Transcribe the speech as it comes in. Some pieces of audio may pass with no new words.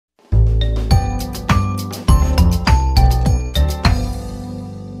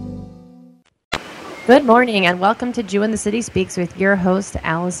Good morning and welcome to Jew in the City Speaks with your host,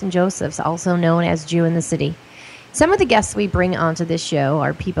 Allison Josephs, also known as Jew in the City. Some of the guests we bring onto this show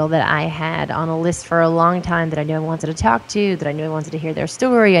are people that I had on a list for a long time that I knew I wanted to talk to, that I knew I wanted to hear their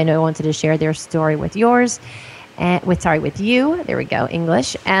story, I knew I wanted to share their story with with you. There we go,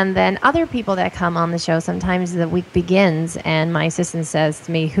 English. And then other people that come on the show, sometimes the week begins and my assistant says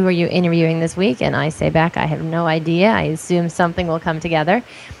to me, "Who are you interviewing this week?" And I say back, "I have no idea. I assume something will come together."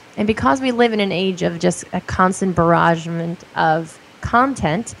 And because we live in an age of just a constant barragement of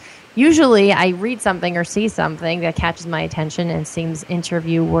content, usually I read something or see something that catches my attention and seems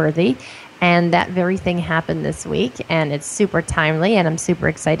interview-worthy. And that very thing happened this week, and it's super timely, and I'm super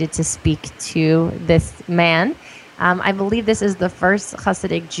excited to speak to this man. I believe this is the first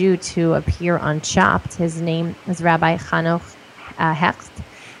Hasidic Jew to appear on Chopped. His name is Rabbi Hanoch Hecht.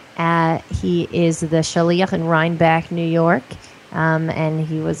 He is the Shaliach in Rhinebeck, New York. And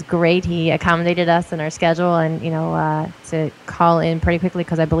he was great. He accommodated us in our schedule and, to call in pretty quickly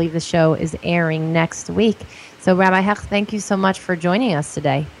because I believe the show is airing next week. So, Rabbi Hecht, thank you so much for joining us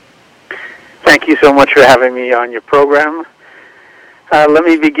today. Thank you so much for having me on your program. Let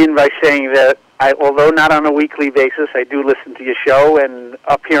me begin by saying that although not on a weekly basis, I do listen to your show. And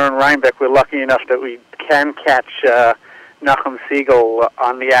up here in Rhinebeck, we're lucky enough that we can catch Nachum Siegel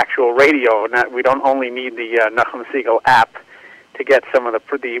on the actual radio. We don't only need the Nachum Siegel app to get some of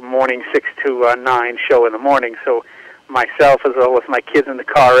the morning 6 to 9 show in the morning. So myself, as well as my kids in the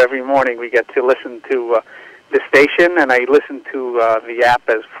car, every morning we get to listen to the station, and I listen to the app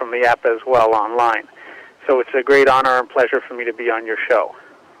from the app as well online. So it's a great honor and pleasure for me to be on your show.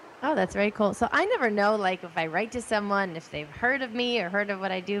 Oh, that's very cool. So I never know, if I write to someone, if they've heard of me or heard of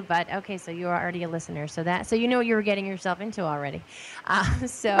what I do. But okay, so you are already a listener, so you know what you were getting yourself into already.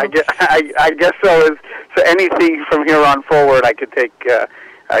 So I guess so. So anything from here on forward, I could take.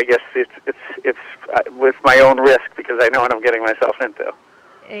 I guess it's with my own risk because I know what I'm getting myself into.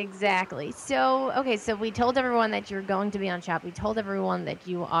 Exactly. So, okay, so we told everyone that you're going to be on Chopped. We told everyone that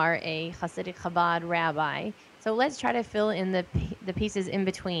you are a Hasidic Chabad rabbi. So let's try to fill in the pieces in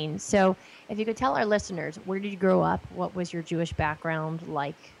between. So if you could tell our listeners, where did you grow up? What was your Jewish background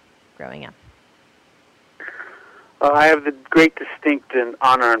like growing up? I have the great distinct and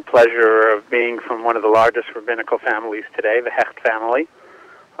honor and pleasure of being from one of the largest rabbinical families today, the Hecht family.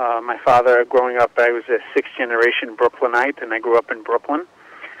 My father, growing up, I was a sixth-generation Brooklynite, and I grew up in Brooklyn.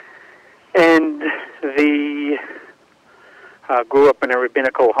 And grew up in a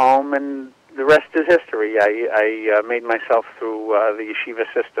rabbinical home, and the rest is history. I made myself through the yeshiva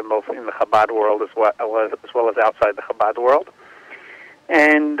system, both in the Chabad world as well as outside the Chabad world.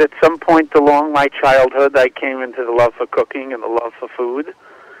 And at some point along my childhood, I came into the love for cooking and the love for food.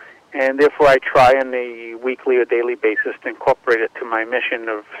 And therefore, I try on a weekly or daily basis to incorporate it to my mission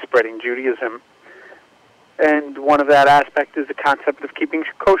of spreading Judaism. And one of that aspect is the concept of keeping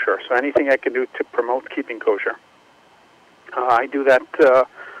kosher. So anything I can do to promote keeping kosher. I do that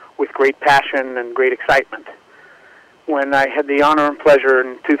with great passion and great excitement. When I had the honor and pleasure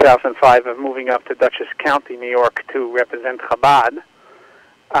in 2005 of moving up to Dutchess County, New York, to represent Chabad,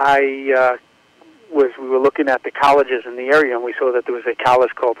 we were looking at the colleges in the area, and we saw that there was a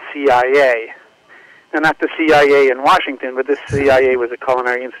college called CIA. Now, not the CIA in Washington, but this CIA was the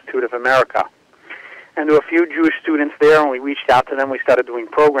Culinary Institute of America. And there were a few Jewish students there, and we reached out to them. We started doing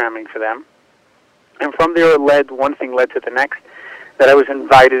programming for them. And from there, one thing led to the next, that I was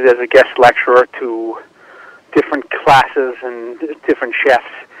invited as a guest lecturer to different classes and different chefs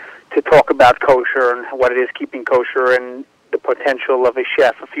to talk about kosher and what it is keeping kosher and the potential of a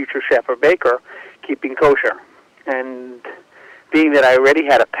future chef or baker, keeping kosher. And being that I already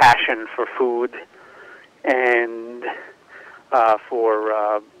had a passion for food and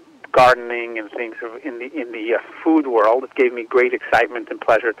for gardening and things in the food world, it gave me great excitement and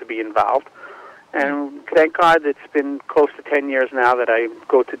pleasure to be involved. And thank God it's been close to 10 years now that I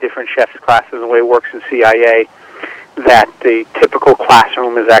go to different chefs' classes. The way it works in CIA, that the typical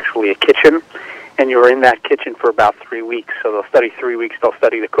classroom is actually a kitchen, and you're in that kitchen for about 3 weeks. So they'll study 3 weeks, they'll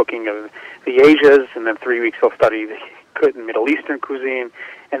study the cooking of the Asias, and then 3 weeks they'll study the Middle Eastern cuisine,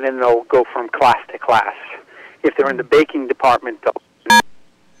 and then they'll go from class to class. If they're in the baking department, they'll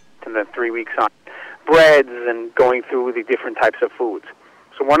and then 3 weeks on breads and going through the different types of foods.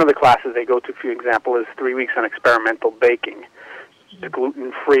 So one of the classes they go to, for example, is 3 weeks on experimental baking. It's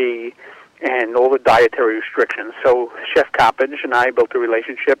gluten-free and all the dietary restrictions. So Chef Coppage and I built a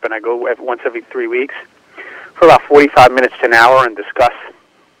relationship, and I go once every 3 weeks for about 45 minutes to an hour and discuss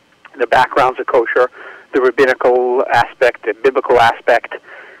the backgrounds of kosher, the rabbinical aspect, the biblical aspect,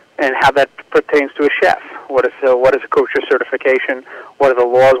 and how that pertains to a chef. What is a kosher certification? What are the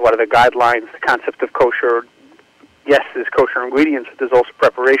laws? What are the guidelines? The concept of kosher. Yes, there's kosher ingredients, but there's also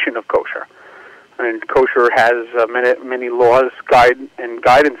preparation of kosher. And kosher has many laws,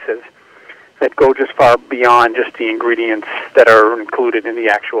 guidances that go just far beyond just the ingredients that are included in the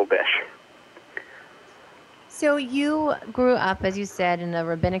actual dish. So you grew up, as you said, in a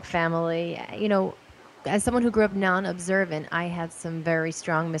rabbinic family. As someone who grew up non-observant, I had some very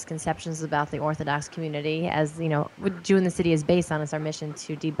strong misconceptions about the Orthodox community. As what Jew in the City is based on, is our mission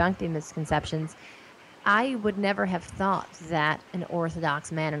to debunk the misconceptions. I would never have thought that an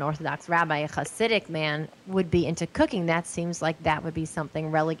Orthodox man, an Orthodox rabbi, a Hasidic man would be into cooking. That seems like that would be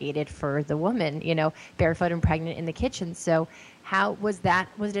something relegated for the woman, barefoot and pregnant in the kitchen. So how was that?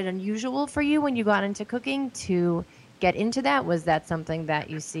 Was it unusual for you when you got into cooking to get into that? Was that something that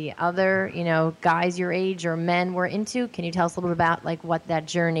you see other, guys your age or men were into? Can you tell us a little bit about what that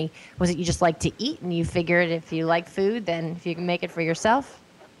journey was? It you just like to eat and you figured if you like food, then if you can make it for yourself?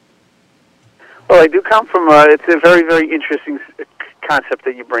 Well, I do come from it's a very, very interesting concept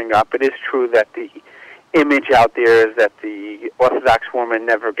that you bring up. It is true that the image out there is that the Orthodox woman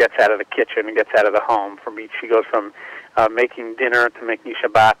never gets out of the kitchen and gets out of the home. She goes from making dinner to making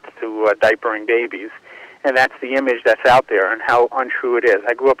Shabbat to diapering babies. And that's the image that's out there, and how untrue it is.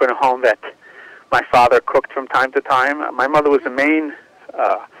 I grew up in a home that my father cooked from time to time. My mother was the main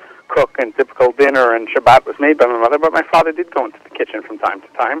cook, and typical dinner and Shabbat was made by my mother, but my father did go into the kitchen from time to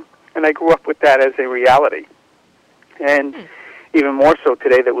time. And I grew up with that as a reality. And even more so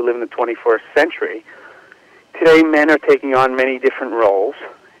today that we live in the 21st century, today men are taking on many different roles,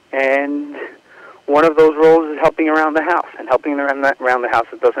 and one of those roles is helping around the house. And helping around the house,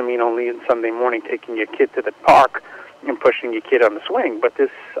 it doesn't mean only on Sunday morning taking your kid to the park and pushing your kid on the swing, but there's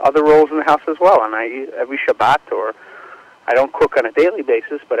other roles in the house as well. And every Shabbat, or I don't cook on a daily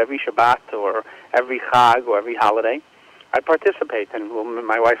basis, but every Shabbat or every Chag or every holiday, I participate, and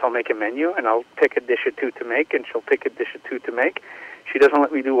my wife will make a menu, and I'll pick a dish or two to make, and she'll pick a dish or two to make. She doesn't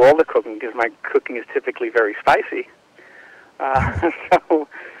let me do all the cooking because my cooking is typically very spicy.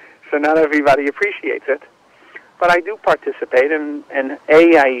 So not everybody appreciates it. But I do participate, and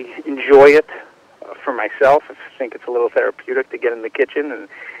I enjoy it for myself. I think it's a little therapeutic to get in the kitchen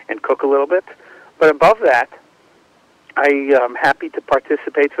and cook a little bit. But above that, I am happy to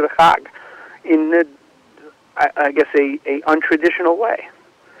participate for the Chag in I guess a untraditional way.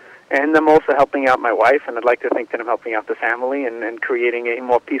 And I'm also helping out my wife, and I'd like to think that I'm helping out the family and creating a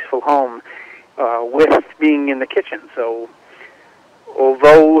more peaceful home with being in the kitchen. So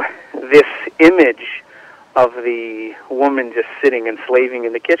although this image of the woman just sitting and slaving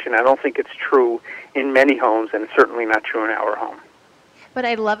in the kitchen, I don't think it's true in many homes, and it's certainly not true in our home. What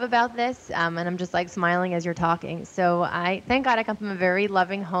I love about this, and I'm just smiling as you're talking. So thank God I come from a very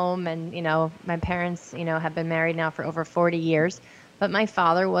loving home, and my parents have been married now for over 40 years. But my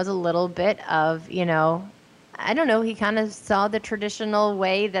father was a little bit of I don't know. He kind of saw the traditional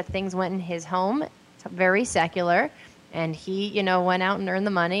way that things went in his home, very secular, and he went out and earned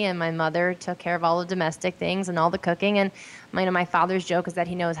the money, and my mother took care of all the domestic things and all the cooking. And my father's joke is that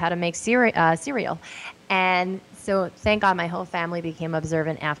he knows how to make cereal, and so thank God my whole family became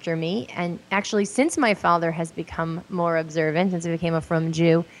observant after me. And actually, since my father has become more observant, since he became a frum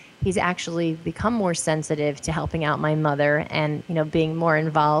Jew, he's actually become more sensitive to helping out my mother and, being more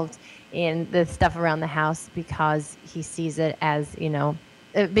involved in the stuff around the house because he sees it as,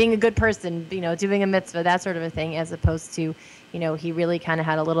 being a good person, doing a mitzvah, that sort of a thing, as opposed to, he really kind of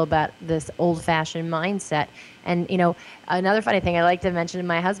had a little bit this old-fashioned mindset. And, another funny thing I like to mention,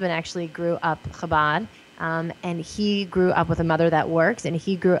 my husband actually grew up Chabad. And he grew up with a mother that works, and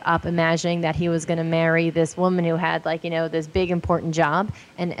he grew up imagining that he was going to marry this woman who had, this big, important job.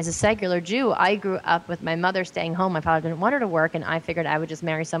 And as a secular Jew, I grew up with my mother staying home. My father didn't want her to work, and I figured I would just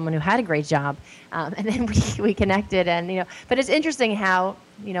marry someone who had a great job. And then we connected, and, but it's interesting how,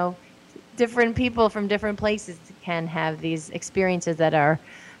 different people from different places can have these experiences that are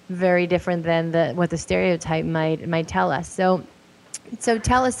very different than what the stereotype might tell us. So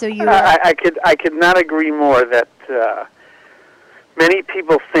tell us. So you. I could not agree more that many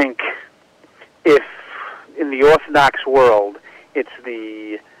people think if in the Orthodox world it's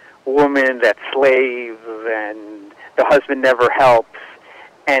the woman that slaves and the husband never helps,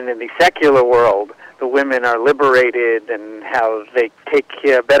 and in the secular world the women are liberated and how they take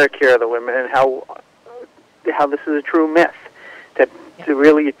better care of the women, and how this is a true myth. That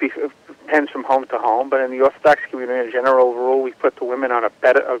really it depends from home to home, but in the Orthodox community, in a general rule, we put the women on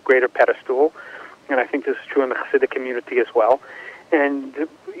a greater pedestal, and I think this is true in the Hasidic community as well. And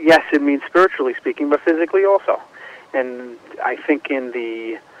yes, it means spiritually speaking, but physically also. And I think in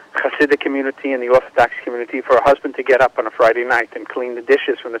the Hasidic community and the Orthodox community, for a husband to get up on a Friday night and clean the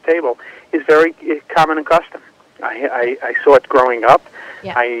dishes from the table is very common and custom. I saw it growing up.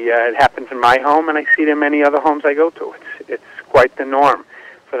 Yeah. It happens in my home, and I see it in many other homes I go to. It's quite the norm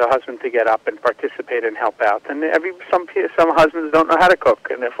for the husband to get up and participate and help out. And some husbands don't know how to cook,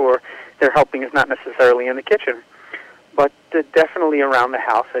 and therefore their helping is not necessarily in the kitchen. But definitely around the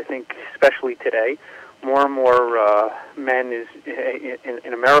house, I think, especially today, more and more men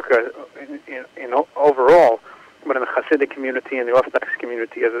in America in overall, but in the Hasidic community and the Orthodox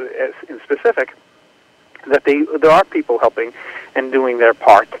community as in specific, that there are people helping and doing their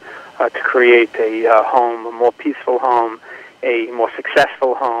part to create a home, a more peaceful home, a more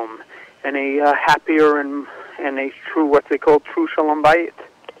successful home, and a happier and a true, what they call true shalom bayit.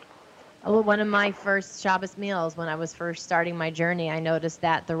 Oh, one of my first Shabbos meals when I was first starting my journey, I noticed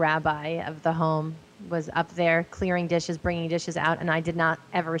that the rabbi of the home was up there clearing dishes, bringing dishes out, and I did not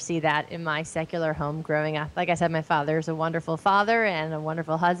ever see that in my secular home growing up. Like I said, my father is a wonderful father and a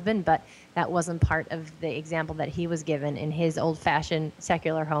wonderful husband, but that wasn't part of the example that he was given in his old-fashioned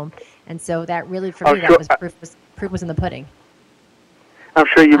secular home. And so that really, for me, that was proof was in the pudding. I'm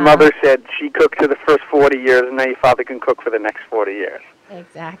sure your mother said she cooked for the first 40 years, and now your father can cook for the next 40 years.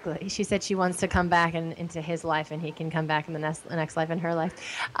 Exactly. She said she wants to come back into his life, and he can come back in the next life in her life.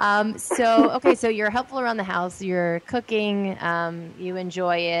 So you're helpful around the house. You're cooking. You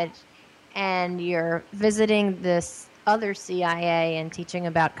enjoy it, and you're visiting this other CIA and teaching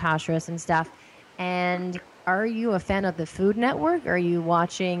about kashrus and stuff. And are you a fan of the Food Network? Are you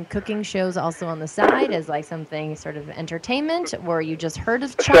watching cooking shows also on the side as like something sort of entertainment, or you just heard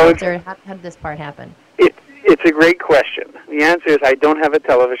of Chopped, or how did this part happen? It's a great question. The answer is I don't have a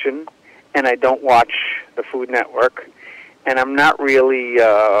television, and I don't watch the Food Network, and I'm not really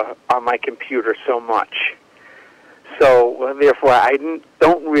on my computer so much. So, therefore, I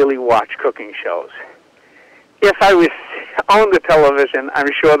don't really watch cooking shows. If I owned a television,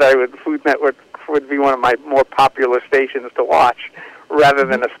 I'm sure that Food Network would be one of my more popular stations to watch, rather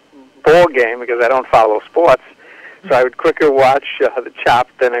than a ball game, because I don't follow sports. So I would quicker watch the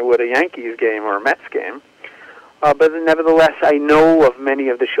Chopped than I would a Yankees game or a Mets game. But nevertheless, I know of many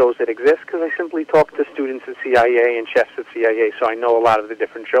of the shows that exist because I simply talk to students at CIA and chefs at CIA, so I know a lot of the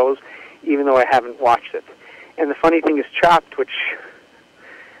different shows, even though I haven't watched it. And the funny thing is Chopped, which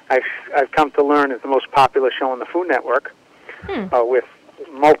I've come to learn is the most popular show on the Food Network, with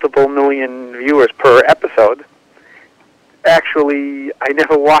multiple million viewers per episode. Actually, I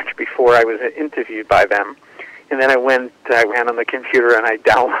never watched before I was interviewed by them. And then I ran on the computer and I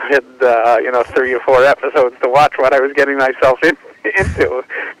downloaded 3 or 4 episodes to watch what I was getting myself into.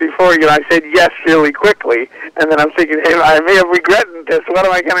 Before I said yes really quickly, and then I'm thinking, hey, I may have regretted this. What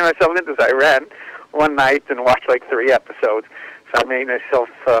am I getting myself into? So I ran one night and watched like 3 episodes. So I made myself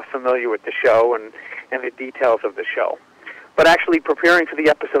familiar with the show and the details of the show. But actually preparing for the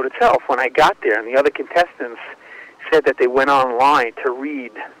episode itself, when I got there, and the other contestants said that they went online to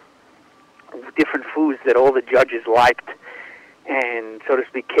read different foods that all the judges liked and, so to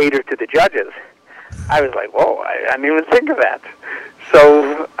speak, cater to the judges. I was like, whoa, I didn't even think of that.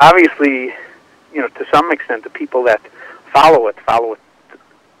 So obviously, to some extent, the people that follow it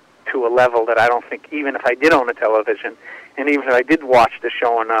to a level that I don't think, even if I did own a television, and even if I did watch the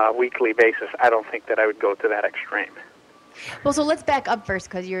show on a weekly basis, I don't think that I would go to that extreme. Well, so let's back up first,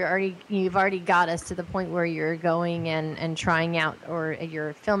 because you've already got us to the point where you're going and trying out, or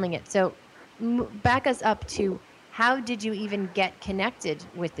you're filming it. So back us up to, how did you even get connected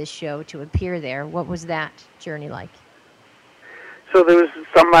with this show to appear there? What was that journey like? So there was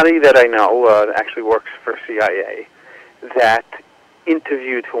somebody that I know actually works for CIA that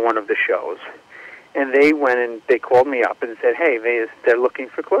interviewed for one of the shows, and they went and they called me up and said, hey, they're looking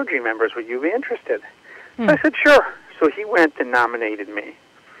for clergy members. Would you be interested? So I said, sure. So he went and nominated me,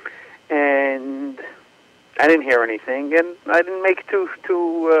 and I didn't hear anything, and I didn't make two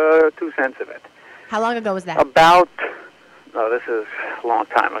cents of it. How long ago was that? This is a long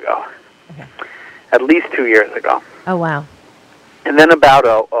time ago. Okay. At least 2 years ago. Oh, wow. And then about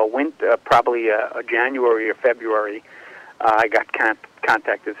a winter, probably a January or February, I got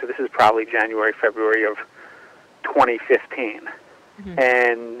contacted. So this is probably January, February of 2015. Mm-hmm.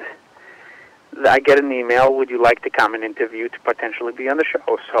 And I get an email, would you like to come and interview to potentially be on the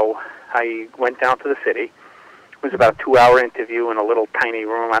show? So I went down to the city. It was about a 2-hour interview in a little tiny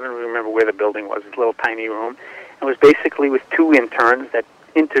room. I don't remember where the building was. It was a little tiny room. It was basically with 2 interns that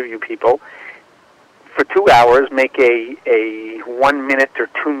interview people. For 2 hours, make a 1-minute or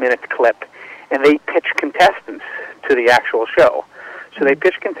 2-minute clip, and they pitch contestants to the actual show. So they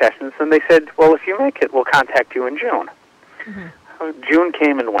pitched contestants, and they said, well, if you make it, we'll contact you in June. Mm-hmm. June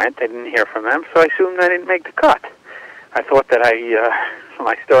came and went. I didn't hear from them, so I assumed I didn't make the cut. I thought that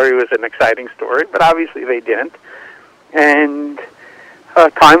my story was an exciting story, but obviously they didn't. And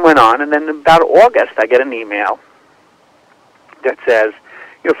time went on, and then about August, I get an email that says,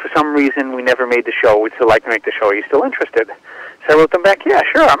 for some reason we never made the show. We'd still like to make the show. Are you still interested? So I wrote them back, yeah,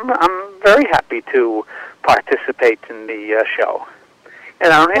 sure. I'm very happy to participate in the show.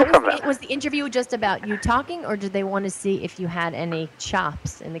 And I don't hear from them. Was the interview just about you talking, or did they want to see if you had any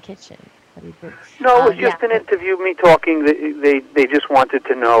chops in the kitchen? No, it was just an interview, me talking. They just wanted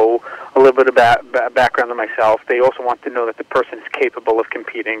to know a little bit about background of myself. They also want to know that the person is capable of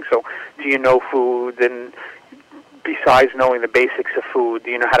competing. So, do you know food? And besides knowing the basics of food,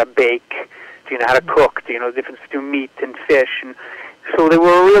 do you know how to bake? Do you know how to cook? Do you know the difference between meat and fish? And so it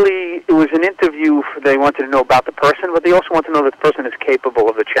was an interview. They wanted to know about the person, but they also want to know that the person is capable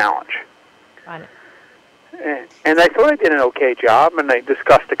of the challenge. Got it. And I thought I did an okay job, and I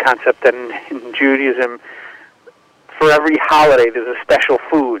discussed the concept that in Judaism, for every holiday, there's a special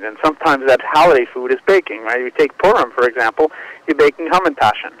food, and sometimes that holiday food is baking, right? You take Purim, for example, you're baking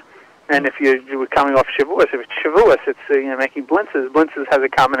hamantashen. And if you're coming off Shavuos, if it's Shavuos, it's making blintzes. Blintzes has a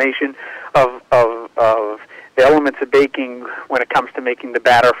combination of the elements of baking when it comes to making the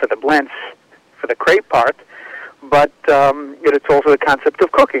batter for the blintz, for the crepe part, but it's also the concept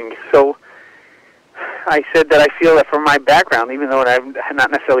of cooking. So I said that I feel that from my background, even though I've not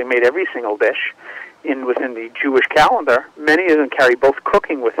necessarily made every single dish within the Jewish calendar, many of them carry both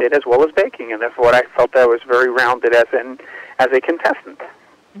cooking with it as well as baking, and therefore I felt that I was very rounded as a contestant.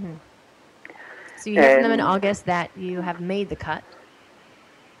 Mm-hmm. So you hear from them in August that you have made the cut?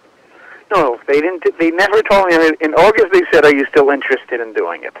 No, they didn't. They never told me. In August, they said, "Are you still interested in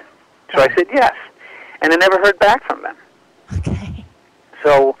doing it?" So I said yes, and I never heard back from them. Okay.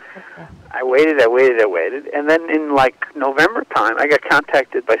 So I waited, and then in November time, I got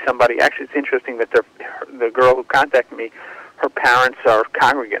contacted by somebody. Actually, it's interesting that the girl who contacted me, her parents are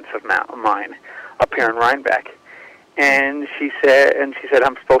congregants of mine up here in Rhinebeck, and she said, I'm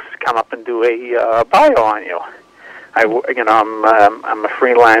supposed to come up and do a bio on you. I'm a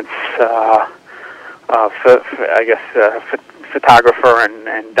freelance, photographer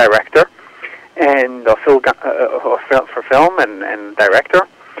and director, and for film and director.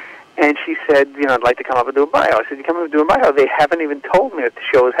 And she said, I'd like to come up and do a bio. I said, you come up and do a bio? They haven't even told me that the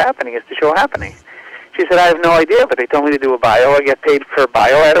show is happening. Is the show happening? She said, I have no idea, but they told me to do a bio. I get paid for a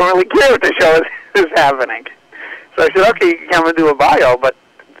bio. I don't really care if the show is happening. So I said, okay, you can come and do a bio, but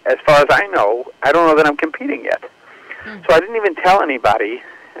as far as I know, I don't know that I'm competing yet. So I didn't even tell anybody.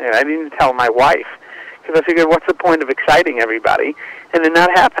 I didn't even tell my wife, because I figured, what's the point of exciting everybody and then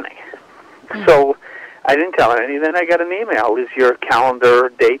not happening? So I didn't tell any. Then I got an email. Is your calendar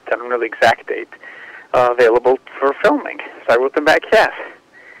date, I don't know the exact date, available for filming? So I wrote them back, yes.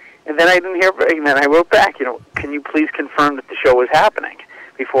 And then I didn't hear, and then I wrote back, can you please confirm that the show is happening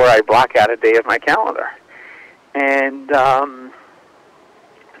before I block out a day of my calendar? And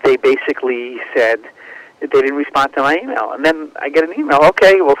they basically said they didn't respond to my email. And then I get an email,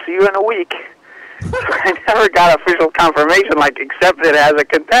 okay, we'll see you in a week. So I never got official confirmation, accepted as a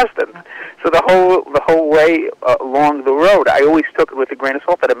contestant. So the whole way along the road, I always took it with a grain of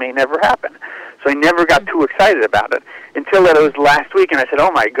salt that it may never happen. So I never got too excited about it until it was last week, and I said,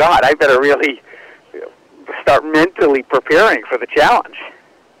 oh my God, I better really start mentally preparing for the challenge.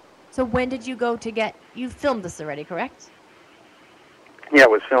 So when did you go to you filmed this already, correct? Yeah, it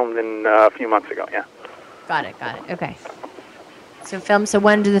was filmed a few months ago, yeah. Got it, okay. So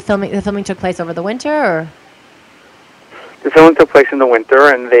when did the filming took place, over the winter, or? The filming took place in the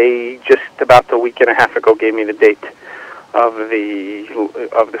winter, and they just about a week and a half ago gave me the date of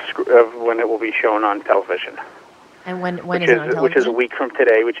when it will be shown on television. And when is it on television? Which is a week from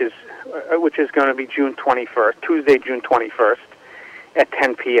today, which is going to be June 21st, Tuesday, June 21st, at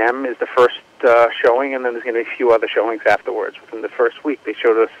 10 p.m. is the first showing, and then there's going to be a few other showings afterwards. Within the first week, they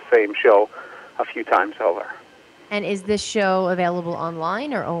showed us the same show a few times over. And is this show available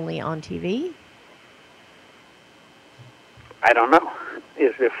online or only on TV? I don't know.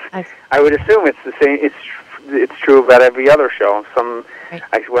 I would assume it's the same. It's true about every other show.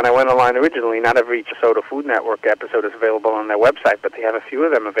 When I went online originally, not every episode of Food Network episode is available on their website, but they have a few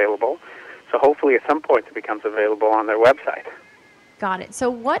of them available. So hopefully at some point it becomes available on their website. Got it. So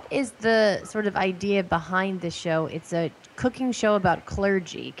what is the sort of idea behind this show? It's a cooking show about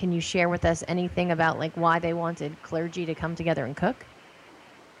clergy. Can you share with us anything about why they wanted clergy to come together and cook?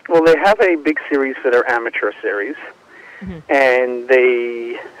 Well, they have a big series for their amateur series, and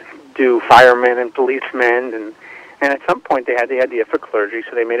they do firemen and policemen, and at some point they had the idea for clergy,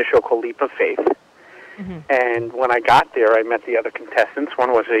 so they made a show called Leap of Faith, Mm-hmm. And when I got there, I met the other contestants.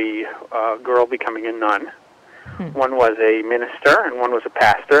 One was a girl becoming a nun. One was a minister, and one was a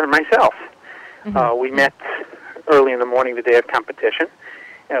pastor, and myself. We met early in the morning the day of competition.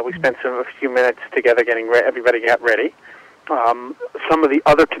 We spent a few minutes together getting everybody got ready. Some of the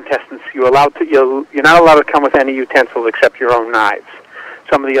other contestants, you're not allowed to come with any utensils except your own knives.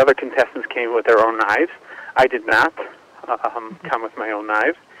 Some of the other contestants came with their own knives. I did not come with my own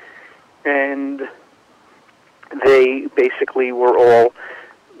knives. And they basically were all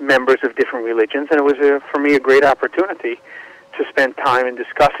members of different religions, and it was, for me, a great opportunity to spend time in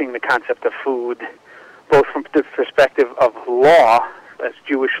discussing the concept of food, both from the perspective of law, as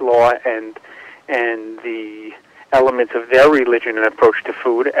Jewish law, and the elements of their religion and approach to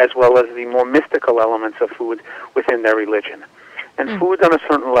food, as well as the more mystical elements of food within their religion. And food, on a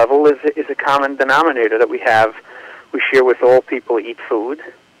certain level, is a common denominator that we have. We share with all people who eat food.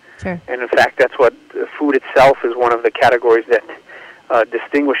 Sure. And in fact, that's what food itself is one of the categories that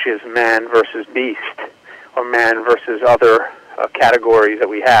distinguishes man versus beast, or man versus other categories that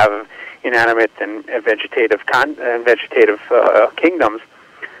we have, inanimate and vegetative kingdoms.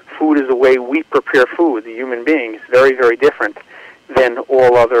 Food is the way we prepare food. The human being is very, very different than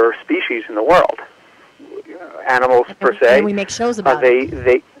all other species in the world. Animals per se. And we make shows about it.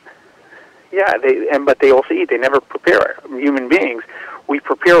 But they also eat. They never prepare it. Human beings, we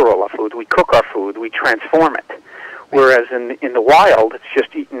prepare all our food. We cook our food. We transform it. Whereas in the wild, it's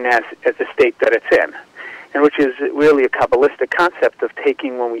just eaten as the state that it's in. And which is really a Kabbalistic concept of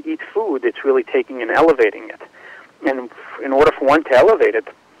taking, when we eat food, it's really taking and elevating it. And in order for one to elevate it,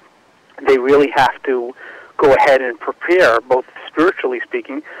 they really have to go ahead and prepare, both spiritually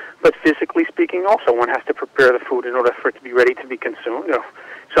speaking, but physically speaking also. One has to prepare the food in order for it to be ready to be consumed. If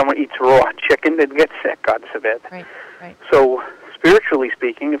someone eats raw chicken, they'd get sick, God forbid. Right. So spiritually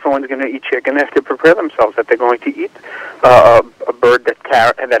speaking, if someone's going to eat chicken, they have to prepare themselves that they're going to eat a bird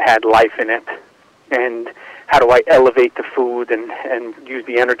that had life in it. And how do I elevate the food and use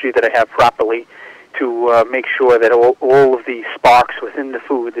the energy that I have properly to make sure that all of the sparks within the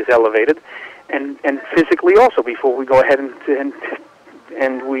food is elevated, and physically also, before we go ahead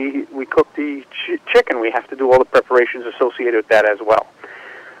and we cook the chicken, we have to do all the preparations associated with that as well.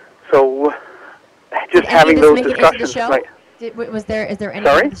 So just having those discussions. Is there any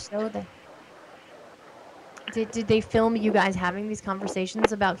Sorry? of the show that did they film you guys having these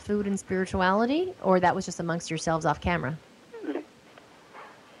conversations about food and spirituality, or that was just amongst yourselves off camera?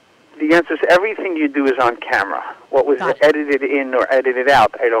 The answer is everything you do is on camera. What was edited in or edited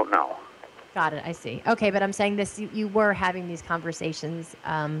out, I don't know. Got it. I see. Okay, but I'm saying this: you were having these conversations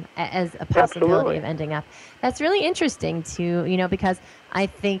as a possibility of ending up. That's really interesting because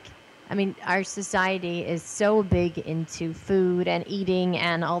our society is so big into food and eating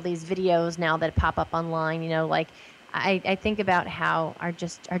and all these videos now that pop up online. I think about how our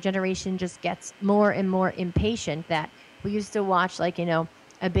generation just gets more and more impatient. That we used to watch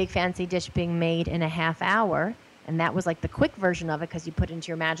a big fancy dish being made in a half hour, and that was like the quick version of it because you put it into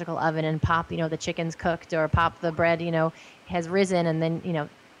your magical oven and pop, the chicken's cooked, or pop the bread, has risen, and then,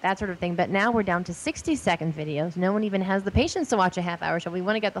 that sort of thing. But now we're down to 60-second videos. No one even has the patience to watch a half-hour show. We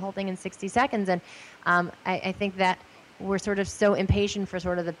want to get the whole thing in 60 seconds, and I think that we're sort of so impatient for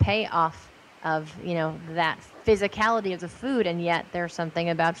sort of the payoff of, that physicality of the food, and yet there's something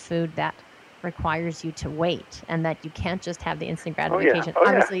about food that requires you to wait, and that you can't just have the instant gratification.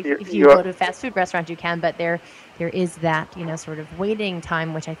 Obviously, if you go to a fast food restaurant, you can, but there is that sort of waiting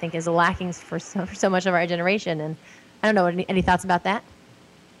time, which I think is lacking for so much of our generation. And I don't know, any thoughts about that?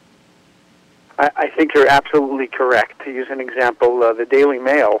 I think you're absolutely correct. To use an example, the Daily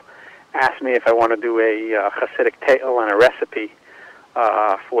Mail asked me if I want to do a Hasidic tale and a recipe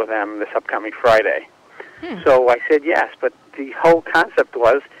for them this upcoming Friday. So I said yes, but the whole concept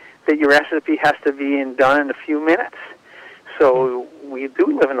was that your recipe has to be done in a few minutes. So we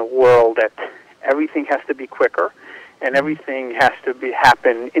do live in a world that everything has to be quicker, and everything has to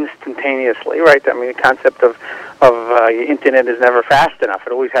happen instantaneously, right? I mean, the concept of the internet is never fast enough.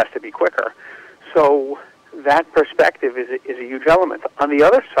 It always has to be quicker. So that perspective is a huge element. On the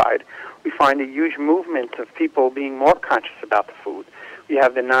other side, we find a huge movement of people being more conscious about the food. You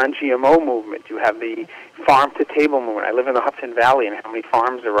have the non-GMO movement. You have the farm-to-table movement. I live in the Hudson Valley, and how many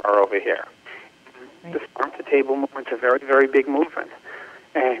farms there are over here. Right. The farm-to-table movement is a very, very big movement.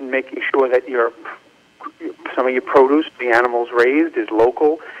 And making sure that some of your produce, the animals raised, is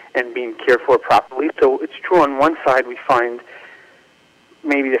local and being cared for properly. So it's true on one side we find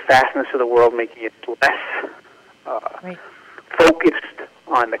maybe the fastness of the world making it less focused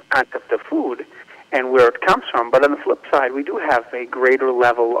on the concept of food and where it comes from. But on the flip side, we do have a greater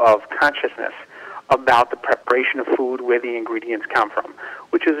level of consciousness about the preparation of food, where the ingredients come from,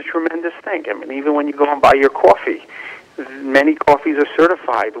 which is a tremendous thing. I mean, even when you go and buy your coffee, many coffees are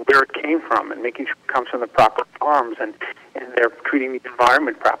certified where it came from and making sure it comes from the proper farms and they're treating the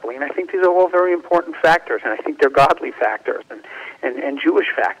environment properly. And I think these are all very important factors, and I think they're godly factors and Jewish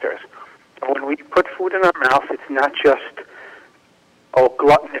factors. When we put food in our mouth, it's not just a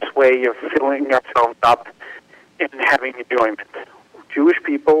gluttonous way of filling ourselves up and having enjoyment. Jewish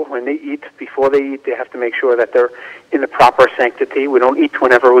people, when they eat, before they eat, they have to make sure that they're in the proper sanctity. We don't eat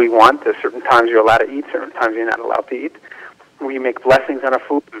whenever we want. There's certain times you're allowed to eat, certain times you're not allowed to eat. We make blessings on our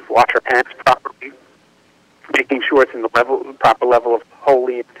food. We wash our hands properly, making sure it's in the proper level of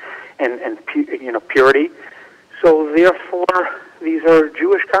holy and purity. So therefore, these are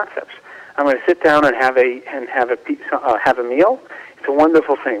Jewish concepts. I'm going to sit down and have a meal. It's a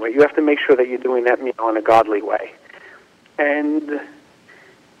wonderful thing, but you have to make sure that you're doing that meal in a godly way. And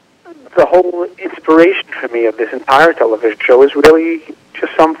the whole inspiration for me of this entire television show is really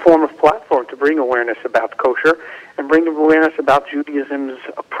just some form of platform to bring awareness about kosher and bring awareness about Judaism's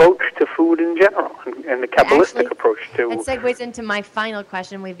approach to food in general and the Kabbalistic approach to... It segues into my final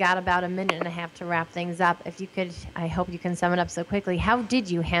question. We've got about a minute and a half to wrap things up. If you could, I hope you can sum it up so quickly. How did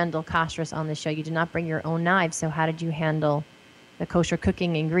you handle kashrus on the show? You did not bring your own knives, so how did you handle the kosher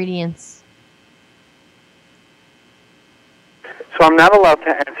cooking ingredients? So I'm not allowed to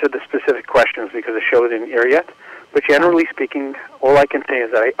answer the specific questions because the show didn't air yet. But generally speaking, all I can say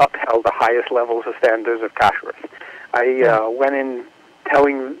is that I upheld the highest levels of standards of kashrus. I went in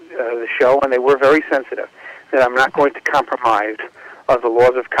telling the show, and they were very sensitive, that I'm not going to compromise the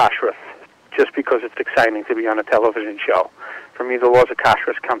laws of kashrus just because it's exciting to be on a television show. For me, the laws of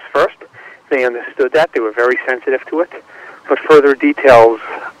kashrus comes first. They understood that. They were very sensitive to it. But further details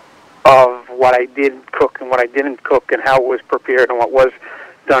of what I did cook and what I didn't cook and how it was prepared and what was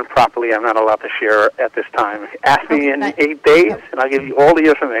done properly, I'm not allowed to share at this time. Ask me in 8 days, and I'll give you all the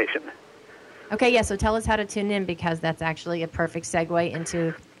information. Okay, yeah, so tell us how to tune in, because that's actually a perfect segue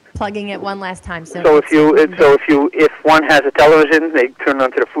into plugging it one last time. So if one has a television, they turn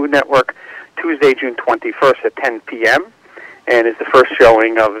onto the Food Network Tuesday, June 21st at 10 p.m., and it's the first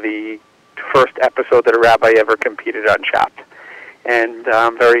showing of the first episode that a rabbi ever competed on Chopped. And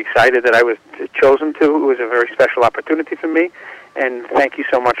I'm very excited that I was chosen to. It was a very special opportunity for me. And thank you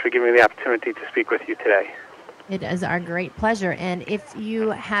so much for giving me the opportunity to speak with you today. It is our great pleasure. And if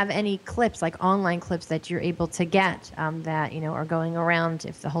you have any clips, like online clips that you're able to get that are going around,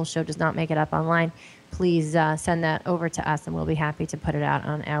 if the whole show does not make it up online, please send that over to us, and we'll be happy to put it out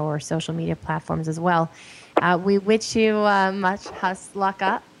on our social media platforms as well. We wish you much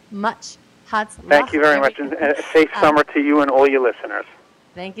hatzlacha. Thank you very much, and a safe summer to you and all your listeners.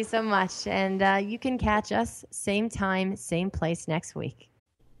 Thank you so much, and you can catch us same time, same place next week.